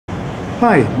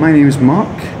Hi, my name is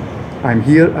Mark. I'm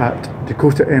here at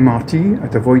Dakota MRT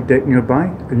at a void deck nearby,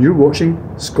 and you're watching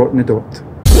ScotInTheDot.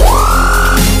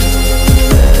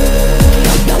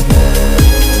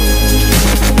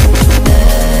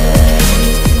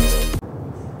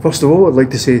 First of all, I'd like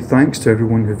to say thanks to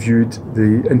everyone who viewed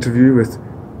the interview with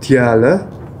Tiala.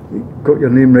 Got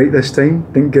your name right this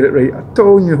time. Didn't get it right at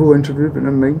all in your whole interview, but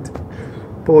never mind.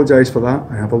 Apologise for that.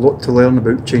 I have a lot to learn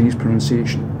about Chinese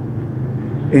pronunciation.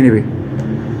 Anyway,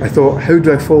 I thought, how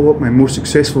do I follow up my most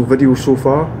successful video so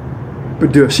far,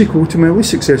 but do a sequel to my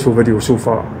least successful video so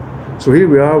far? So here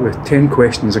we are with 10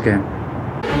 questions again.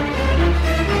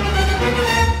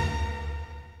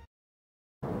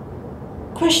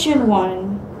 Question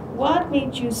 1. What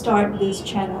made you start this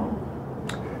channel?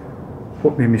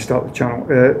 What made me start the channel?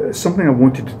 It's something I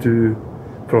wanted to do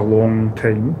for a long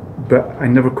time, but I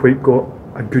never quite got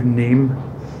a good name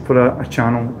for a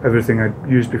channel. Everything I'd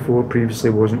used before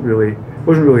previously wasn't really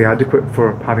adequate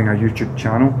for having a YouTube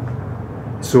channel.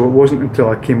 So it wasn't until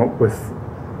I came up with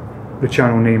the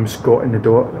channel name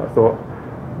ScotInTheDot that I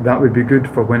thought that would be good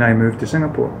for when I moved to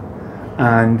Singapore.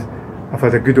 And I've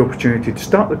had a good opportunity to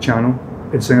start the channel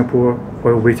in Singapore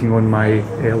while waiting on my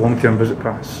long-term visit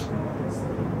pass.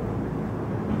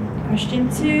 Question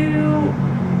 2.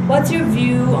 What's your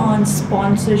view on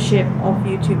sponsorship of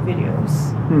YouTube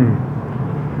videos?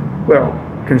 Well,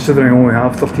 considering I only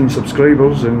have 13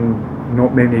 subscribers and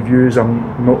not many views,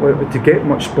 I'm not likely to get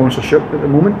much sponsorship at the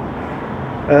moment.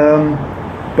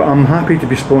 But I'm happy to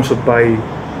be sponsored by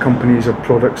companies or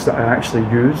products that I actually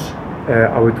use.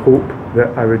 I would hope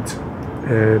that I would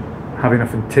have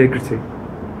enough integrity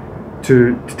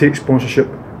to take sponsorship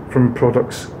from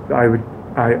products that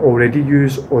I already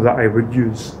use or that I would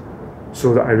use,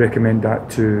 so that I recommend that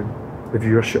to the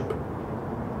viewership.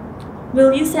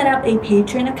 Will you set up a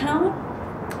Patreon account?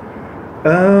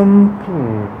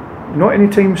 Not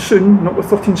anytime soon. Not with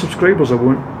 13 subscribers I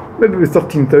won't. Maybe with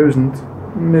 13,000,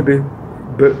 maybe.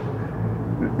 But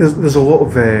there's a lot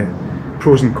of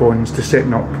pros and cons to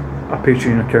setting up a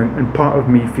Patreon account, and part of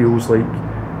me feels like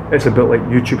it's a bit like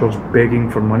YouTubers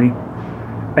begging for money.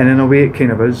 And in a way it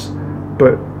kind of is,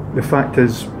 but the fact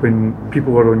is, when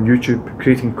people are on YouTube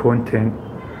creating content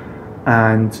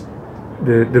and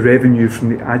the revenue from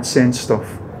the AdSense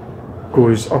stuff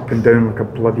goes up and down like a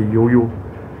bloody yo-yo,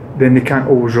 then they can't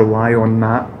always rely on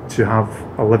that to have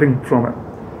a living from it.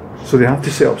 So they have to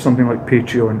set up something like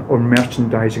Patreon or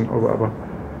merchandising or whatever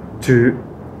to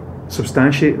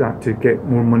substantiate that, to get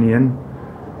more money in.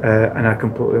 And I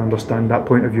completely understand that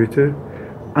point of view too.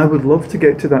 I would love to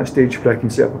get to that stage where I can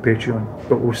set up a Patreon,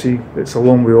 but we'll see. It's a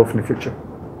long way off in the future.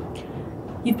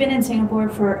 You've been in Singapore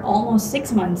for almost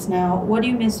 6 months now. What do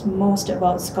you miss most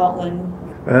about Scotland?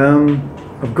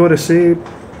 I've got to say,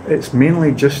 it's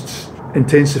mainly just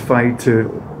intensified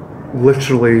to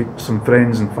literally some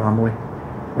friends and family.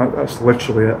 That's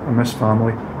literally it. I miss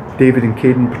family. David and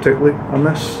Caden particularly, I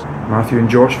miss. Matthew and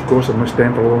Josh, of course, I've missed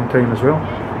them for a long time as well.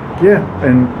 Yeah,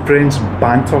 and friends and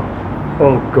banter.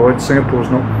 Oh God,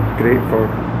 Singapore's not great for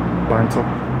banter.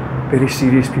 Very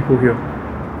serious people here.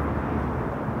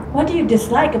 What do you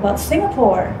dislike about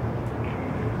Singapore?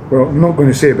 Well, I'm not going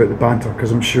to say about the banter,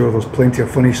 because I'm sure there's plenty of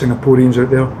funny Singaporeans out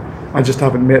there. I just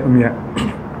haven't met them yet.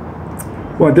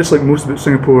 What I dislike most about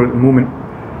Singapore at the moment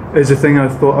is the thing I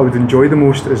thought I would enjoy the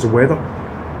most is the weather.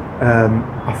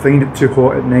 I find it too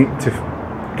hot at night to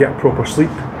get a proper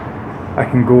sleep. I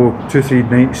can go 2-3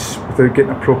 nights without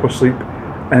getting a proper sleep,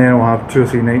 and then I'll have 2 or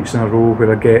 3 nights in a row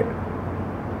where I get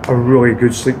a really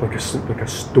good sleep, like a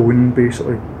stone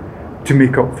basically, to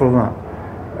make up for that.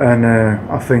 And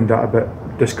I find that a bit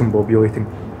discombobulating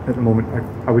at the moment.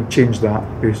 I would change that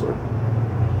basically.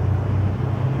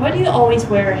 Why do you always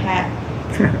wear a hat?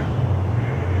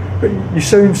 But you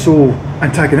sound so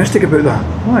antagonistic about that.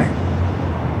 Why?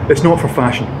 It's not for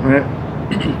fashion, right?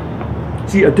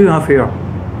 See, I do have hair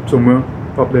somewhere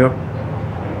up there.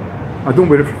 I don't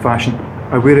wear it for fashion.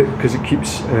 I wear it because it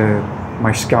keeps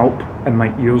my scalp and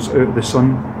my ears out of the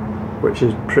sun, which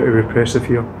is pretty repressive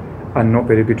here and not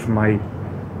very good for my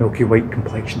milky white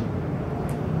complexion.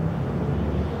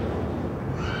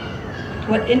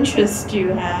 What interests do you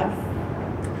have?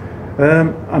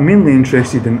 I'm mainly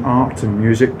interested in art and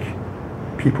music,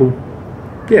 people.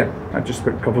 Yeah, that just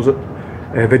about covers it.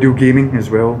 Video gaming as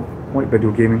well. I like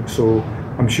video gaming, so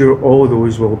I'm sure all of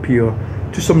those will appear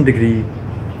to some degree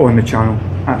on the channel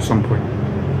at some point.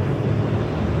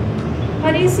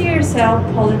 How do you see yourself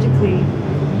politically?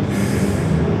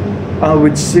 I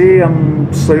would say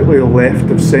I'm slightly left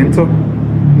of centre.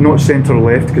 Not centre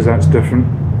left, because that's different.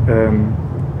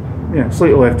 Yeah,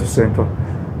 slightly left of centre.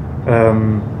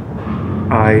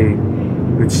 I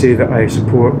would say that I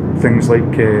support things like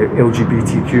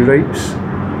LGBTQ rights.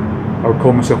 I would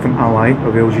call myself an ally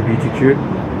of LGBTQ.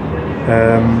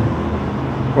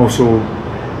 Also,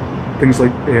 things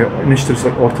like initiatives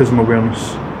like autism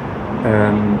awareness.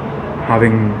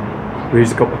 Having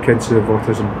raised a couple of kids who have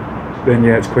autism, then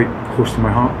yeah, it's quite close to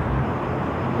my heart.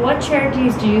 What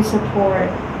charities do you support?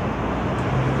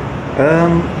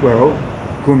 Well,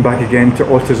 going back again to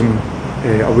autism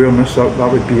awareness,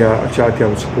 that would be a charity I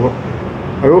would support.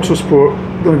 I also support,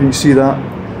 I don't know if you can see that,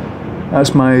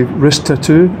 that's my wrist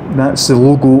tattoo. That's the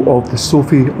logo of the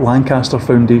Sophie Lancaster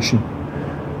Foundation.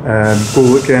 Go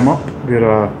look them up. They're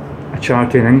a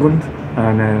charity in England,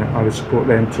 and I would support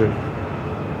them too.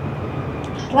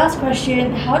 Last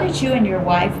question, how did you and your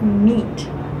wife meet?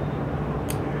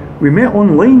 We met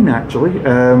online actually,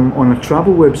 on a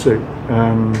travel website.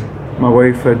 My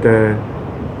wife had,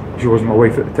 she wasn't my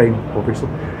wife at the time obviously,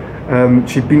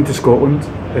 she'd been to Scotland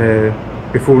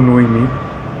before knowing me,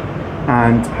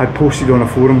 and had posted on a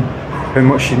forum how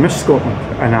much she missed Scotland,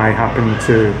 and I happened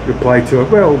to reply to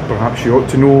her, well, perhaps you ought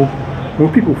to know more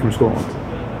people from Scotland.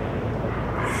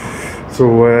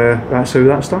 So that's how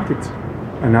that started,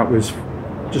 and that was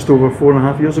just over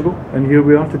 4.5 years ago, and here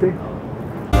we are today.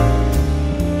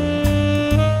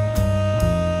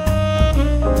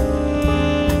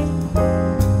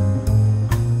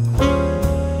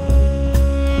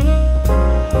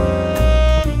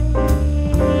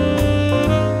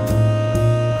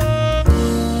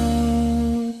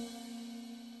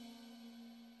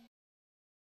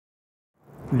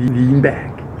 Lean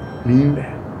back, lean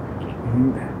back,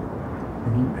 lean back,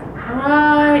 lean back.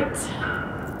 Alright.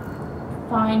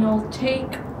 Final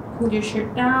take. Put your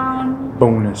shirt down.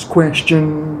 Bonus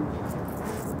question.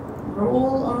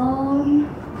 Roll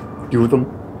on. Do them.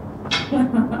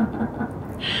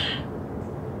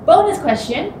 Bonus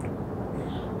question.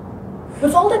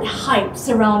 With all that hype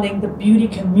surrounding the beauty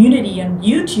community on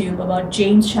YouTube about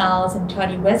James Charles and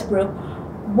Tati Westbrook,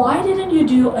 why didn't you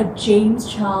do a James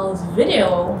Charles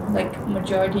video like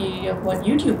majority of what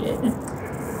YouTube did?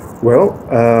 Well,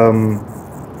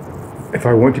 if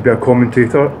I want to be a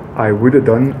commentator, I would have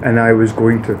done, and I was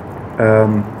going to.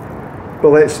 But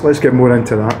let's get more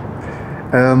into that.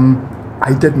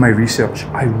 I did my research.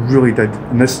 I really did,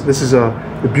 and this is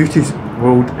the beauty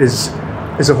world is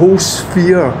a whole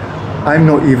sphere I'm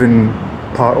not even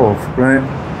part of. Right?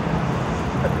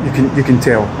 You can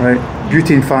tell, right?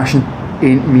 Beauty and fashion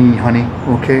ain't me, honey,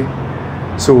 okay?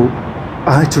 So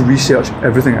I had to research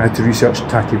everything. I had to research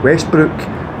Tati Westbrook,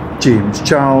 James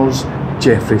Charles,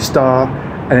 Jeffree Star,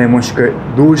 and then once you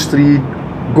got those three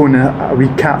going in a wee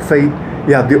cat fight,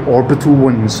 you had the orbital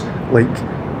ones like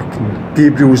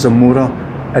Gabriel Zamora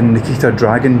and Nikita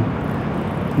Dragon.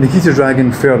 Nikita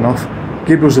Dragon, fair enough.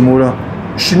 Gabriel Zamora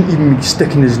shouldn't even be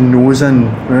sticking his nose in,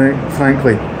 right,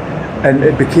 frankly. And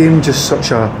it became just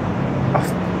such a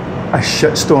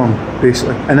shitstorm,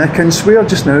 basically. And I can swear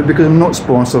just now because I'm not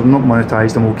sponsored, I'm not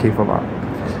monetized, I'm okay for that.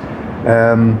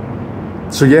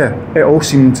 So yeah, it all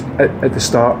seemed at the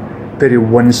start very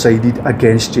one-sided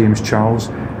against James Charles,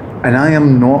 and I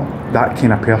am not that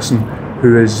kind of person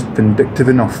who is vindictive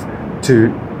enough to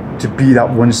be that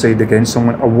one side against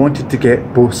someone. I wanted to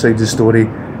get both sides of the story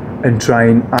and try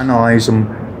and analyse them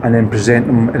and then present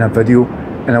them in a video,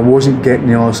 and I wasn't getting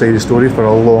the other side of the story for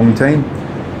a long time,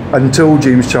 until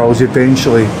James Charles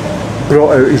eventually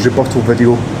brought out his rebuttal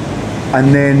video,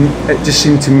 and then it just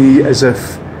seemed to me as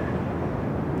if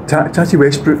Tati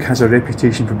Westbrook has a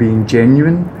reputation for being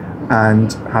genuine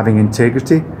and having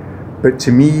integrity, but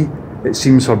to me it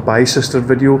seems her Bye Sister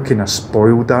video kind of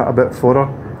spoiled that a bit for her,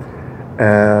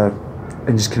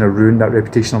 and just kind of ruined that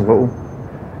reputation a little.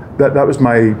 That was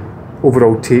my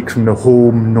overall take from the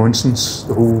whole nonsense,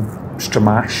 the whole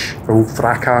stramash, the whole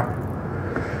fracas.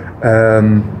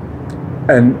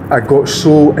 And I got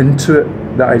so into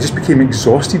it that I just became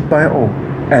exhausted by it all,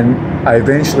 and I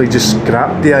eventually just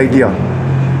scrapped the idea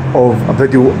of a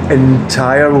video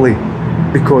entirely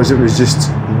because it was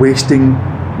just wasting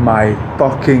my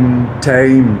fucking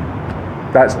time.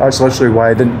 That's literally why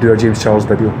I didn't do a James Charles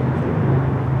video.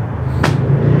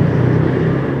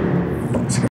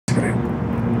 Cigarette.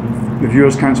 The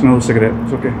viewers can't smell the cigarette,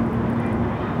 it's okay.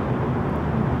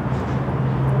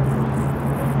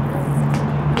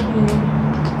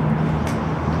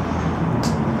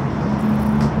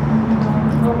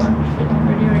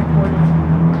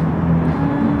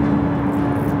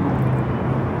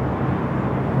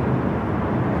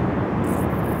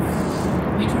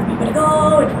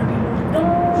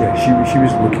 She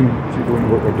was looking, she don't know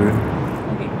what we're doing.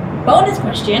 Okay. Bonus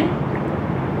question.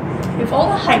 With all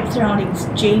the hype surrounding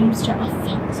James Charles,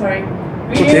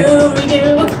 Redo.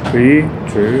 3,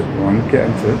 2, 1, get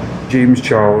into it. James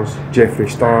Charles, Jeffree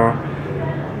Star.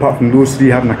 Apart from those three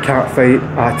having a cat fight,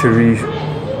 I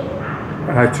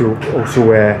had to also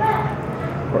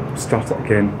start it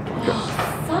again.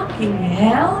 Fucking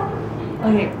hell.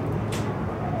 Okay.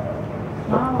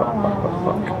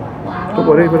 Don't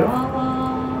worry about it.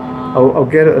 I'll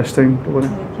get it this time. Don't worry.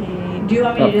 Okay. Do you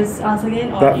want me to just ask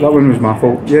again? That one was my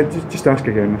fault. Yeah, just ask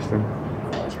again this time.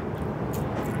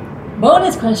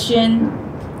 Bonus question.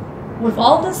 With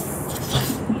all this.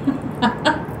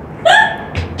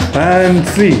 And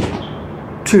 3,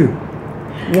 2,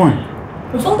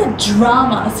 1. With all the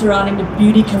drama surrounding the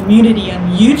beauty community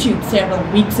on YouTube several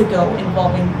weeks ago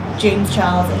involving James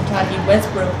Charles and Kanye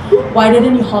Westbrook, why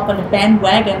didn't you hop on the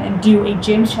bandwagon and do a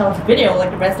James Charles video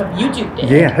like the rest of YouTube did?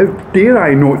 Yeah, how dare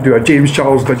I not do a James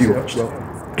Charles video?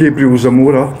 Gabriel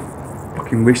Zamora,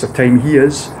 fucking waste of time he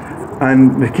is,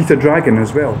 and Nikita Dragon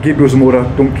as well. Gabriel Zamora,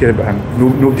 don't care about him.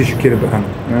 Nobody should care about him.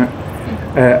 Right?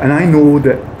 And I know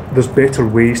that there's better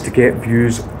ways to get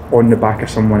views on the back of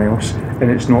someone else,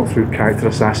 and it's not through character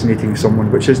assassinating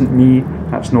someone, which isn't me.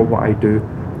 That's not what I do.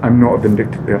 I'm not a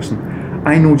vindictive person.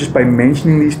 I know just by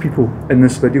mentioning these people in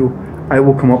this video, I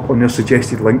will come up on their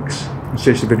suggested links and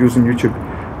suggested videos on YouTube.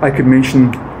 I could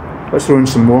mention, let's throw in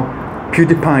some more,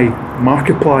 PewDiePie,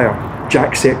 Markiplier,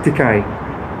 Jacksepticeye,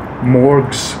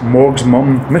 Morg's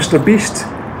mum, Mr. Beast.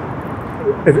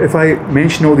 If I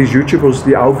mention all these YouTubers,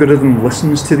 the algorithm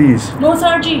listens to these. No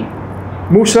Sarji.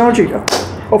 Mo Sarji,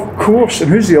 of course. And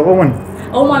who's the other one?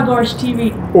 Oh my gosh,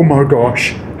 TV. Oh my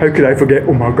gosh. How could I forget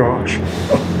oh my gosh?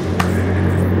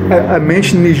 I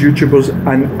mention these YouTubers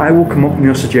and I will come up with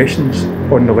your suggestions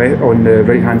on the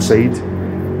right hand side.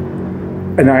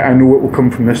 And I know it will come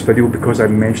from this video because I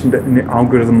mentioned it and the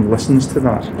algorithm listens to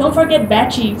that. Don't forget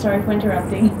Batchy. Sorry for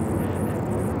interrupting.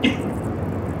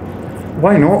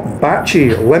 Why not?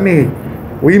 Batchy, Lemmy,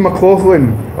 Lee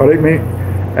McLaughlin, alright mate,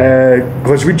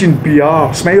 Glaswegian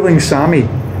BR, Smiling Sammy,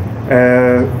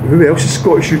 who else is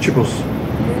Scottish YouTubers?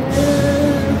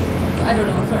 I don't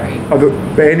know, sorry.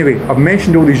 But anyway, I've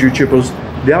mentioned all these YouTubers,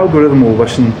 the algorithm will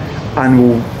listen and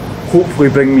will hopefully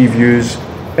bring me views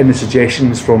and the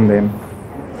suggestions from them.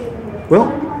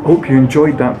 Well, I hope you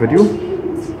enjoyed that video.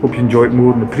 Hope you enjoyed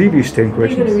more than the previous 10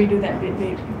 questions. You're gonna redo that bit,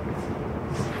 babe.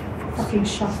 Fucking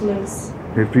shufflers.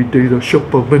 Every day they're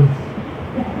shuffling.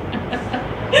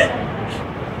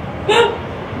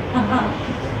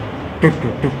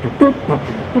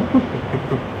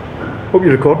 Hope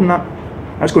you're recording that.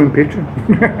 That's going on Patreon.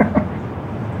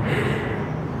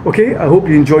 Okay, I hope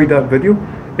you enjoyed that video.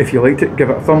 If you liked it, give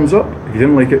it a thumbs up. If you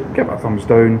didn't like it, give it a thumbs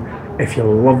down. If you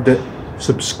loved it,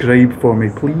 subscribe for me,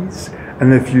 please.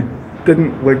 And if you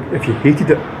didn't like, if you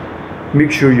hated it,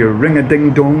 make sure you ring a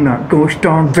ding dong that gosh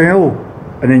darn bell.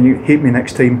 And then you hate me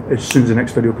next time as soon as the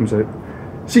next video comes out.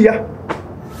 See ya!